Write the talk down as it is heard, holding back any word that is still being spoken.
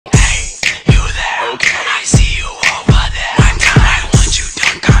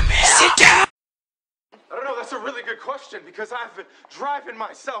exhaustion because I've been driving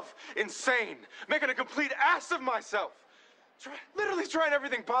myself insane, making a complete ass of myself. Literally trying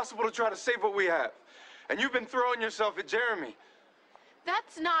everything possible to try to save what we have. And you've been throwing yourself at Jeremy.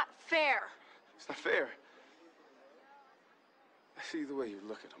 That's not fair. It's not fair. I see the way you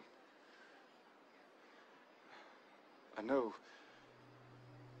look at him. I know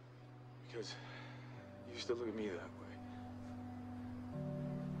because you used to look at me that way.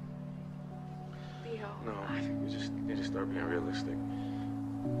 Leo. No, I think we just need to start being realistic.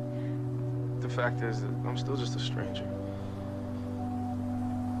 The fact is that I'm still just a stranger.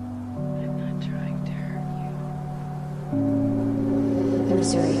 I'm not trying to hurt you. I'm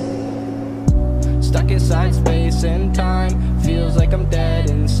sorry. Stuck inside space and time, feels like I'm dead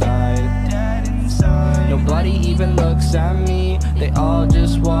inside. Nobody even looks at me, they all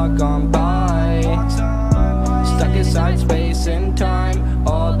just walk on by. Stuck inside space and time,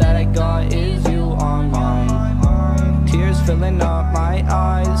 all that I got is you on mine. Tears filling up my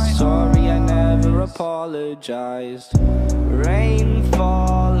eyes, sorry I never apologized. Rain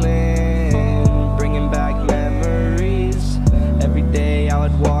falling, bringing back memories. Every day I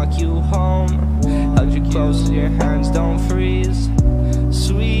would walk you home, held you close so your hands don't freeze.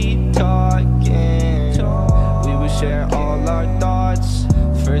 Sweet talking, we would share all our thoughts.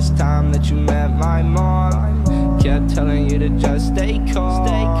 First time that you met my mom, kept telling you to just stay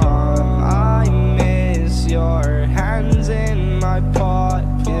calm. I miss your hands in my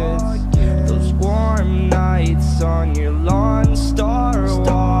pockets, those warm nights on your lawn, star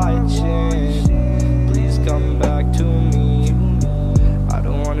watching. Please come back to me, I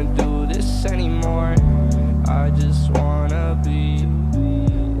don't wanna do this anymore. I just wanna be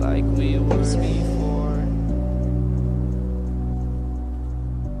like we were before.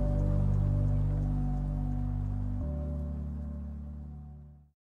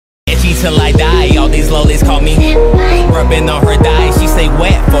 Itchy till I die, all these lollies call me